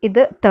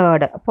 ഇത്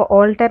തേർഡ്. അപ്പോൾ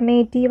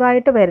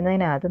ഓൾട്ടർനേറ്റീവായിട്ട്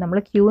വരുന്നതിനകത്ത് നമ്മൾ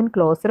ക്യൂൻ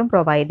ക്ലോസറും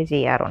പ്രൊവൈഡ്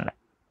ചെയ്യാറുണ്ട്.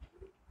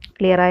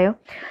 ക്ലിയർ ആയോ?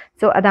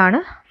 സോ അതാണ്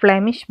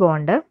ഫ്ലെമിഷ്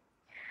ബോണ്ട്.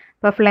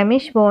 അപ്പോൾ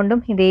ഫ്ലെമിഷ് ബോണ്ടും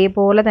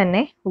ഇതേപോലെ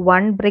തന്നെ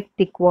 1 ബ്രിക്ക്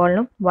തിക്ക്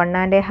വോളിനും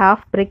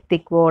 1.5 ബ്രിക്ക്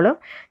തിക്ക് വോളും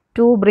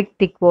 2 ബ്രിക്ക്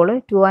തിക്ക് വോള്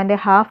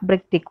 2.5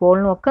 ബ്രിക്ക് തിക്ക്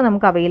വോളിനും ഒക്കെ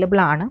നമുക്ക്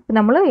അവൈലബിൾ ആണ്. അപ്പോൾ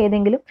നമ്മൾ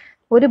ഏതെങ്കിലും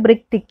ഒരു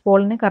ബ്രിക്ക് തിക്ക്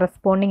വോളിന്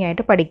കറസ്പോണ്ടിങ്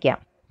ആയിട്ട് പഠിക്കാം.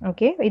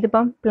 ഓക്കെ.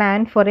 ഇതിപ്പം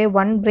plan for A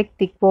 1 brick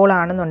thick wall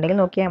ആണെന്നുണ്ടെങ്കിൽ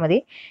നോക്കിയാൽ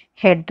മതി,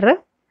 ഹെഡർ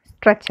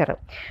സ്ട്രക്ചർ.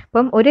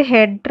 അപ്പം ഒരു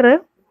ഹെഡർ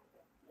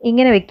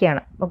ഇങ്ങനെ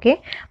വെക്കുകയാണ്. ഓക്കെ.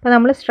 അപ്പോൾ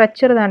നമ്മൾ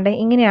സ്ട്രക്ചർ താണ്ട്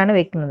ഇങ്ങനെയാണ്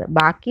വെക്കുന്നത്.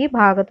 ബാക്കി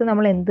ഭാഗത്ത്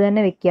നമ്മൾ എന്ത്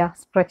തന്നെ വെക്കുക,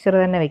 സ്ട്രക്ചർ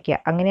തന്നെ വെക്കുക.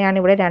 അങ്ങനെയാണ്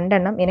ഇവിടെ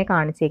രണ്ടെണ്ണം ഇങ്ങനെ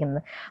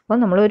കാണിച്ചേക്കുന്നത്.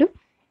 അപ്പോൾ നമ്മളൊരു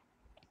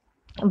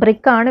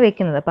ബ്രിക്കാണ്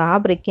വെക്കുന്നത്. അപ്പോൾ ആ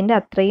ബ്രിക്കിൻ്റെ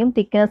അത്രയും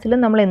തിക്നെസ്സിൽ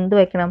നമ്മൾ എന്ത്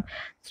വെക്കണം,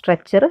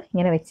 സ്ട്രക്ചർ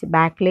ഇങ്ങനെ വെച്ച്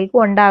ബാക്കിലേക്ക്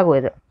ഉണ്ടാകും.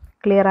 ഇത്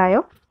ക്ലിയർ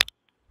ആയോ?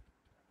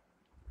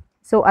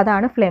 സോ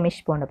അതാണ്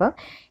ഫ്ലെമിഷ് ബോണ്ട്. അപ്പോൾ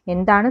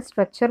എന്താണ്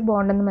സ്ട്രക്ചർ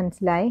ബോണ്ട് എന്ന്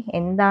മനസ്സിലായി,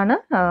 എന്താണ്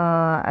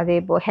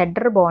അതേപോലെ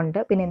ഹെഡർ ബോണ്ട്,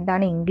 പിന്നെ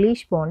എന്താണ്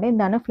ഇംഗ്ലീഷ് ബോണ്ട്,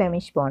 എന്താണ്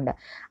ഫ്ലെമിഷ് ബോണ്ട്.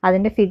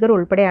 അതിൻ്റെ ഫിഗർ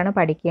ഉൾപ്പെടെയാണ്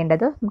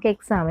പഠിക്കേണ്ടത്. നമുക്ക്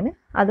എക്സാമിന്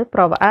അത്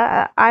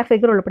ആ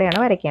ഫിഗർ ഉൾപ്പെടെയാണ്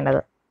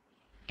വരയ്ക്കേണ്ടത്.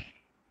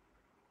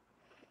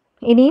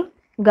 ഇനിയും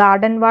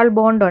ഗാർഡൻ വാൾ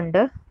ബോണ്ട്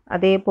ഉണ്ട്.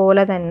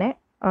 അതേപോലെ തന്നെ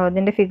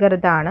ഇതിൻ്റെ ഫിഗർ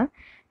ഇതാണ്.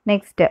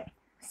 നെക്സ്റ്റ്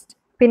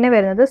പിന്നെ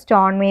വരുന്നത്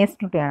സ്റ്റോൺ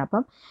മേസൺറിയാണ്.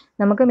 അപ്പം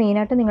നമുക്ക്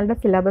മെയിനായിട്ട് നിങ്ങളുടെ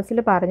സിലബസിൽ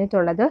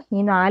പറഞ്ഞിട്ടുള്ളത് ഈ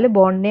 4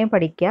 ബോണ്ടിനെയും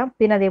പഠിക്കുക.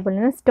 പിന്നെ അതേപോലെ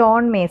തന്നെ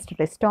സ്റ്റോൺ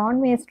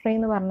മേസൺറി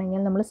എന്ന് പറഞ്ഞു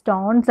കഴിഞ്ഞാൽ നമ്മൾ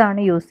സ്റ്റോൺസ്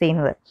ആണ് യൂസ്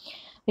ചെയ്യുന്നത്.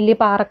 വലിയ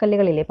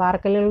പാറക്കല്ലുകളില്ലേ,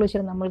 പാറക്കല്ലുകൾ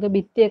വെച്ചിട്ട് നമ്മൾക്ക്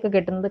ഭിത്തിയൊക്കെ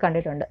കെട്ടുന്നത്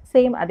കണ്ടിട്ടുണ്ട്.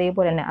 സെയിം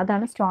അതേപോലെ തന്നെ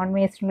അതാണ് സ്റ്റോൺ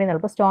മേസൺറി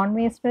എന്നുള്ളത്. അപ്പോൾ സ്റ്റോൺ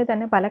മേസൺറി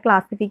തന്നെ പല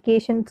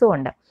ക്ലാസിഫിക്കേഷൻസും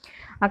ഉണ്ട്.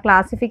 ആ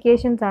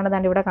ക്ലാസിഫിക്കേഷൻസ് ആണ്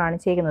ദാണ്ട് ഇവിടെ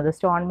കാണിച്ചിരിക്കുന്നത്.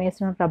 സ്റ്റോൺ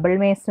മേസണറി, റബിൾ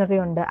മേസണറി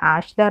ഉണ്ട്,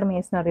 ആഷ്ലർ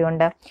മേസണറി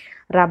ഉണ്ട്.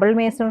 റബിൾ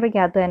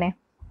മേസണറിക്കകത്ത് തന്നെ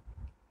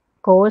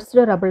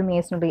കോഴ്സ്ഡ് റബിൾ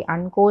മേസണറി,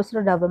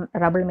 അൺകോഴ്സ്ഡ്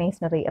റബിൾ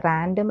മേസണറി,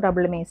 റാൻഡം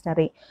റബിൾ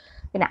മേസണറി,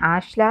 പിന്നെ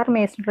ആഷ്ലാർ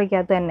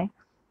മേസണറിക്കകത്ത് തന്നെ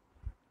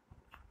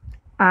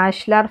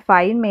ashlar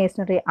fine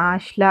masonry,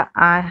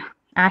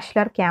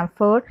 ashlar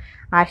ക്യാംഫേർഡ്,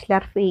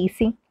 ashlar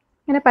phasing,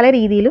 അങ്ങനെ പല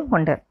രീതിയിലും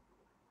ഉണ്ട്.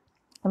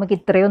 നമുക്ക്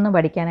ഇത്രയൊന്നും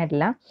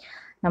പഠിക്കാനായിട്ടില്ല.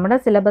 നമ്മുടെ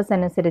സിലബസ്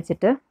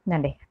അനുസരിച്ചിട്ട്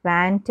എന്താണ്ടേ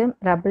റാൻഡം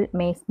റബിൾ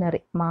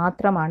മേസണറി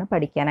മാത്രമാണ്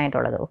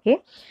പഠിക്കാനായിട്ടുള്ളത്. ഓക്കെ,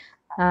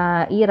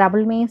 ഈ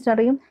റബിൾ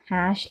മേസണറിയും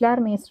ആഷ്ലാർ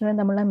മേസണറിയും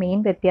തമ്മിലുള്ള മെയിൻ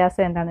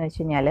വ്യത്യാസം എന്താണെന്ന്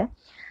വെച്ച് കഴിഞ്ഞാൽ,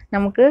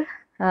 നമുക്ക്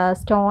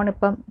സ്റ്റോൺ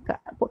ഇപ്പം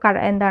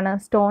എന്താണ്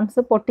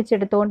സ്റ്റോൺസ്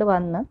പൊട്ടിച്ചെടുത്തുകൊണ്ട്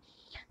വന്ന്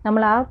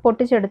നമ്മൾ ആ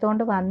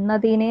പൊട്ടിച്ചെടുത്തുകൊണ്ട്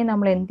വന്നതിനെ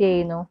നമ്മൾ എന്ത്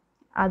ചെയ്യുന്നു,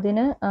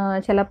 അതിന്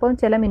ചിലപ്പോൾ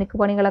ചില മിനുക്ക്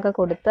പണികളൊക്കെ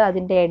കൊടുത്ത്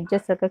അതിൻ്റെ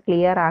എഡ്ജസ് ഒക്കെ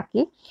ക്ലിയർ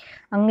ആക്കി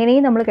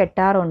അങ്ങനെയും നമ്മൾ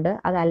കെട്ടാറുണ്ട്.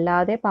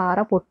 അതല്ലാതെ പാറ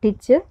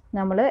പൊട്ടിച്ച്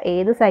നമ്മൾ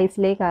ഏത്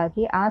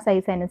സൈസിലേക്കാക്കി ആ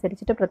സൈസ്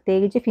അനുസരിച്ചിട്ട്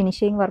പ്രത്യേകിച്ച്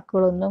ഫിനിഷിങ്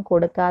വർക്കുകളൊന്നും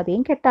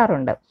കൊടുക്കാതെയും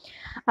കെട്ടാറുണ്ട്.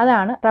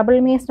 അതാണ് റബിൾ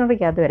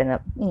മേസണറിക്കകത്ത്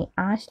വരുന്നത്. ഇനി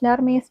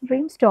ആഷ്ലാർ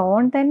മേസണറിയും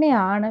സ്റ്റോൺ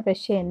തന്നെയാണ്,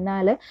 പക്ഷേ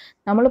എന്നാൽ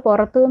നമ്മൾ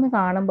പുറത്തുനിന്ന്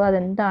കാണുമ്പോൾ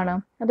അതെന്താണ്,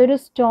 അതൊരു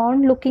സ്റ്റോൺ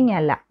ലുക്കിംഗ്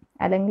അല്ല,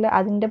 അല്ലെങ്കിൽ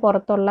അതിൻ്റെ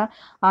പുറത്തുള്ള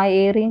ആ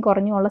ഏറിയും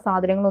കുറഞ്ഞുള്ള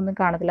സാധനങ്ങളൊന്നും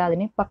കാണത്തില്ല.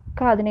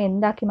 അതിനെ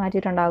എന്താക്കി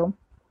മാറ്റിയിട്ടുണ്ടാകും,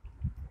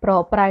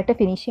 പ്രോപ്പറായിട്ട്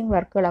ഫിനിഷിങ്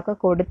വർക്കുകളൊക്കെ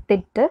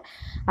കൊടുത്തിട്ട്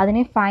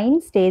അതിനെ ഫൈൻ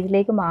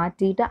സ്റ്റേജിലേക്ക്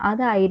മാറ്റിയിട്ട്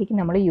അതായിരിക്കും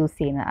നമ്മൾ യൂസ്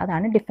ചെയ്യുന്നത്.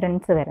 അതാണ്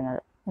ഡിഫറൻസ് വരുന്നത്.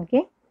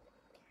 ഓക്കെ,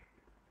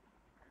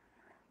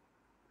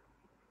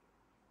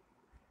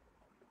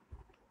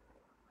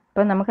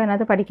 അപ്പം നമുക്ക്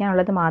അതിനകത്ത്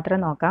പഠിക്കാനുള്ളത്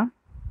മാത്രം നോക്കാം.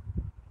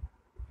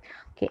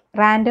 Okay,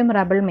 random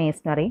റബിൾ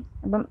masonry.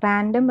 അപ്പം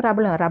റാൻഡം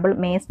റബിൾ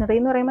മേസണറി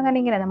എന്ന് പറയുമ്പോൾ തന്നെ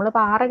ഇങ്ങനെ നമ്മൾ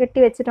പാറ കെട്ടി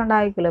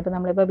വെച്ചിട്ടുണ്ടായിരിക്കുമല്ലോ. അപ്പോൾ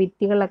നമ്മളിപ്പോൾ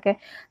ഭിത്തികളിലൊക്കെ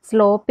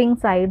സ്ലോപ്പിംഗ്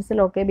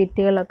സൈഡ്സിലൊക്കെ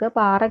ഭിത്തികളിലൊക്കെ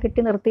പാറ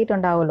കെട്ടി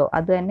നിർത്തിയിട്ടുണ്ടാവുമല്ലോ,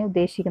 അത് തന്നെ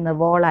ഉദ്ദേശിക്കുന്നത്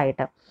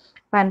വോളായിട്ട്.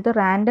 അപ്പം അതിനകത്ത്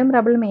റാൻഡം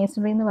റബിൾ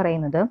മേസണറി എന്ന്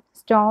പറയുന്നത്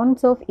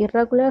stones of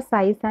irregular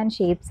size and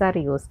shapes are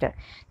used.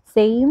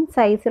 Same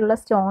സൈസിലുള്ള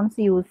സ്റ്റോൺസ്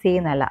യൂസ്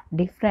ചെയ്യുന്നതല്ല,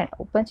 ഡിഫറെൻറ്റ്.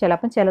 ഇപ്പം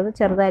ചിലത്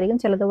ചെറുതായിരിക്കും,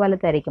 ചിലത്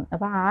വലുതായിരിക്കും.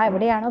 അപ്പോൾ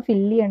എവിടെയാണോ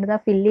ഫില്ല് ചെയ്യേണ്ടത് ആ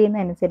ഫില്ല്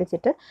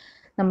ചെയ്യുന്നതനുസരിച്ചിട്ട്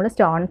നമ്മൾ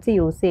സ്റ്റോൺസ്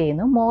യൂസ്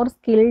ചെയ്യുന്നു. More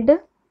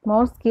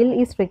skill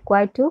is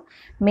required to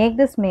make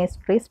this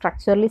masonry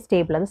structurally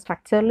stable. അത്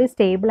സ്ട്രക്ചറലി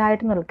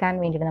സ്റ്റേബിളായിട്ട് നിൽക്കാൻ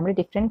വേണ്ടിയിട്ട് നമ്മൾ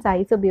ഡിഫറെൻറ്റ്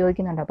സൈസ്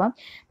ഉപയോഗിക്കുന്നുണ്ട്. അപ്പം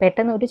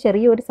പെട്ടെന്ന്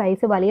ചെറിയൊരു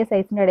സൈസ് വലിയ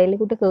സൈസിൻ്റെ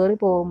ഇടയിലേക്കൂട്ട് കയറി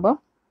പോകുമ്പോൾ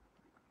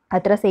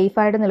അത്ര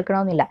സേഫായിട്ട്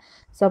നിൽക്കണമെന്നില്ല.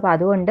 സോ അപ്പോൾ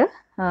അതുകൊണ്ട്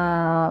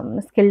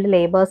സ്കിൽഡ്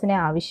ലേബേഴ്സിനെ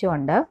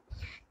ആവശ്യമുണ്ട്.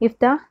 If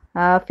the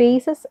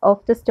faces of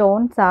the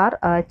stones are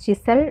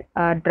chiseled,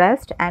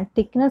 dressed and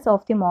thickness of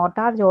the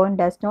mortar joint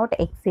does not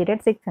exceed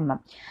 6 mm.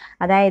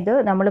 അതായത്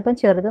നമ്മളിപ്പം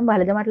ചെറുതും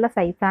വലുതുമായിട്ടുള്ള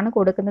സൈസാണ്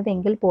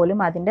കൊടുക്കുന്നതെങ്കിൽ പോലും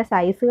അതിൻ്റെ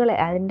സൈസുകൾ,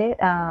 അതിൻ്റെ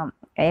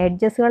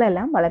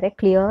എഡ്ജസുകളെല്ലാം വളരെ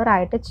ക്ലിയർ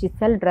ആയിട്ട്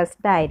ചിസൽ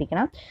ഡ്രസ്ഡ്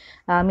ആയിരിക്കണം,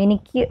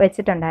 മിനുക്കി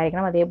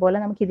വെച്ചിട്ടുണ്ടായിരിക്കണം. അതേപോലെ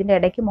നമുക്ക് ഇതിൻ്റെ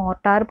ഇടയ്ക്ക്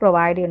മോർട്ടാർ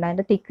പ്രൊവൈഡ് ചെയ്യുന്നുണ്ട്.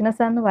 അതിൻ്റെ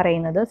തിക്നെസ് എന്ന്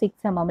പറയുന്നത്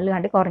 6 mm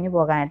കണ്ട് കുറഞ്ഞു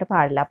പോകാനായിട്ട്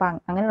പാടില്ല. അപ്പം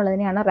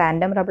അങ്ങനെയുള്ളതിനെയാണ്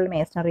റാൻഡം റബിൾ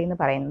മേസണറി എന്ന്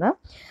പറയുന്നത്.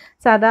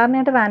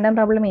 സാധാരണയായിട്ട് റാൻഡം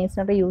റബിൾ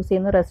മേസണറി യൂസ്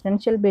ചെയ്യുന്നത്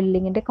റെസിഡൻഷ്യൽ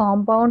ബിൽഡിങ്ങിൻ്റെ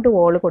കോമ്പൗണ്ട്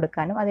വാൾ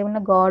കൊടുക്കാനും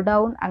അതേപോലെ ഗോ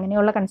ഡൗൺ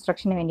അങ്ങനെയുള്ള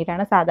കൺസ്ട്രക്ഷന്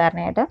വേണ്ടിയിട്ടാണ്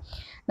സാധാരണയായിട്ട്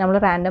നമ്മൾ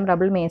റാൻഡം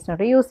റബിൾ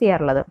മേസണറി യൂസ്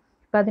ചെയ്യാറുള്ളത്.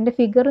 അപ്പോൾ അതിൻ്റെ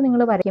ഫിഗർ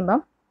നിങ്ങൾ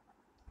വരയ്ക്കുമ്പം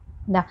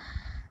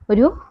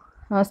ഒരു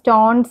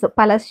സ്റ്റോൺസ്,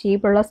 പല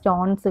ഷേപ്പുള്ള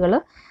സ്റ്റോൺസുകൾ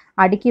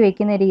അടുക്കി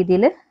വയ്ക്കുന്ന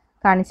രീതിയിൽ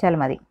കാണിച്ചാൽ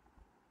മതി.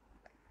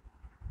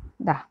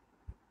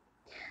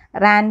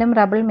 റാൻഡം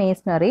റബിൾ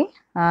മേസണറി,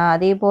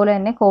 അതേപോലെ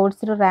തന്നെ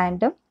കോഴ്സ്ഡ്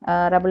റാൻഡം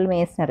റബിൾ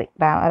മേസണറി.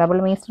 റബിൾ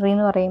മേസണറി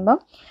എന്ന് പറയുമ്പം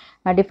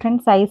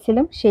ഡിഫറെൻറ്റ്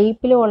സൈസിലും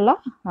ഷേപ്പിലുമുള്ള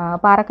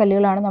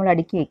പാറക്കല്ലുകളാണ് നമ്മൾ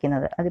അടുക്കി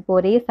വയ്ക്കുന്നത്. അതിപ്പോൾ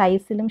ഒരേ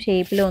സൈസിലും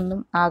ഷേപ്പിലും ഒന്നും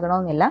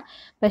ആകണമെന്നില്ല,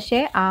 പക്ഷേ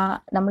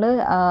നമ്മൾ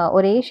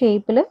ഒരേ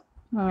ഷേപ്പിൽ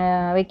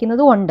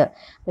വെക്കുന്നതും ഉണ്ട്.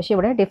 പക്ഷേ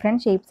ഇവിടെ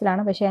ഡിഫറെൻറ്റ്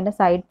ഷേപ്സിലാണ്, പക്ഷേ അതിൻ്റെ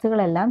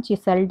സൈഡ്സുകളെല്ലാം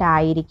ചിസൽഡ്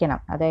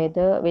ആയിരിക്കണം.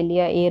 അതായത്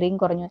വലിയ ഏറിയും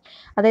കുറഞ്ഞു,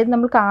 അതായത്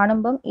നമ്മൾ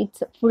കാണുമ്പം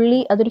ഇറ്റ്സ്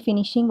ഫുള്ളി അതൊരു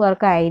ഫിനിഷിങ്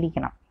വർക്ക്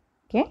ആയിരിക്കണം.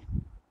 ഓക്കെ,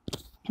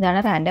 ഇതാണ്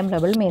റാൻഡം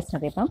റബിൾ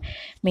മേസണറി. അപ്പം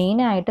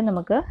മെയിനായിട്ട്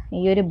നമുക്ക്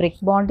ഈ ഒരു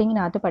ബ്രിക്ക്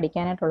ബോണ്ടിങ്ങിനകത്ത്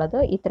പഠിക്കാനായിട്ടുള്ളത്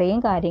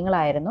ഇത്രയും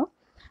കാര്യങ്ങളായിരുന്നു.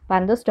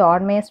 അപ്പം അത്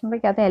സ്റ്റോൺ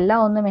മേസണറിക്കകത്ത് എല്ലാം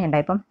ഒന്നും വേണ്ട.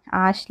 ഇപ്പം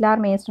ആഷ്ലാർ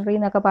മേസണറി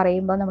എന്നൊക്കെ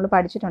പറയുമ്പോൾ നമ്മൾ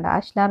പഠിച്ചിട്ടുണ്ട്.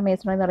 ആഷ്ലാർ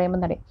മേസണറി എന്ന് പറയുമ്പോൾ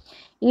എന്താ,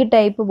 ഈ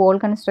ടൈപ്പ് വോൾ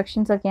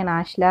കൺസ്ട്രക്ഷൻസ് ഒക്കെയാണ്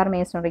ആഷ്ലാർ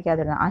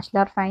മേസണറിക്കകത്ത് വരുന്നത്.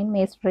 ആഷ്ലാർ ഫൈൻ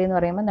മേസണറി എന്ന്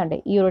പറയുമ്പോൾ എന്താ,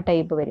 ഈ ഒരു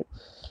ടൈപ്പ് വരും.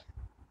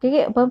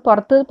 ഇപ്പം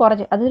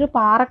അതൊരു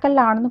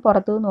പാറക്കല്ലാണെന്ന്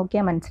പുറത്ത്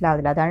നോക്കിയാൽ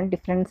മനസ്സിലാവില്ല. അതാണ്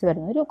ഡിഫറൻസ്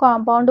വരുന്നത്. ഒരു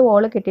കോമ്പൗണ്ട്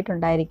വോൾ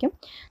കെട്ടിയിട്ടുണ്ടായിരിക്കും.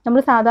 നമ്മൾ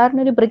സാധാരണ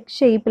ഒരു ബ്രിക്ക്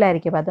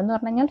ഷേപ്പിലായിരിക്കും. അപ്പം അതെന്ന്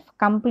പറഞ്ഞു കഴിഞ്ഞാൽ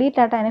കംപ്ലീറ്റ്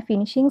ആയിട്ട് അതിനെ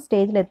ഫിനിഷിങ്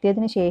സ്റ്റേജിൽ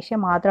എത്തിയതിന് ശേഷം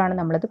മാത്രമാണ്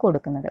നമ്മളത്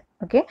കൊടുക്കുന്നത്.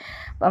 ഓക്കെ,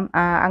 അപ്പം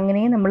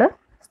അങ്ങനെയും നമ്മൾ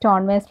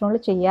സ്റ്റോൺ മേസണറി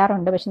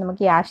ചെയ്യാറുണ്ട്. പക്ഷെ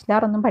നമുക്ക് ഈ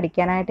ആഷ്ലാർ ഒന്നും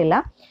പഠിക്കാനായിട്ടില്ല.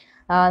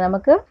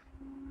 നമുക്ക്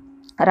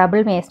റബിൾ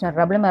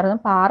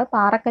മേസണറി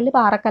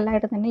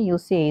പാറക്കല്ലായിട്ട് തന്നെ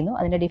യൂസ് ചെയ്യുന്നു.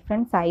 അതിൻ്റെ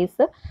ഡിഫറെൻറ്റ്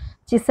സൈസ്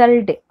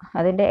ചിസൽഡ്,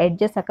 അതിൻ്റെ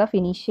എഡ്ജസ് ഒക്കെ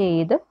ഫിനിഷ്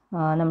ചെയ്ത്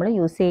നമ്മൾ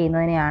യൂസ്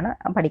ചെയ്യുന്നതിനെയാണ്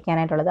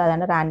പഠിക്കാനായിട്ടുള്ളത്.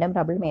 അതാണ് റാൻഡം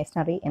റബിൾ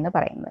മേസണറി എന്ന്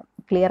പറയുന്നത്.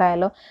 ക്ലിയർ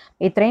ആയല്ലോ?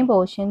 ഇത്രയും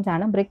പോർഷൻസ്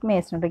ആണ് ബ്രിക്ക്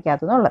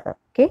മേസണറിക്കകത്തുനിന്നുള്ളത്.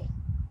 ഓക്കെ.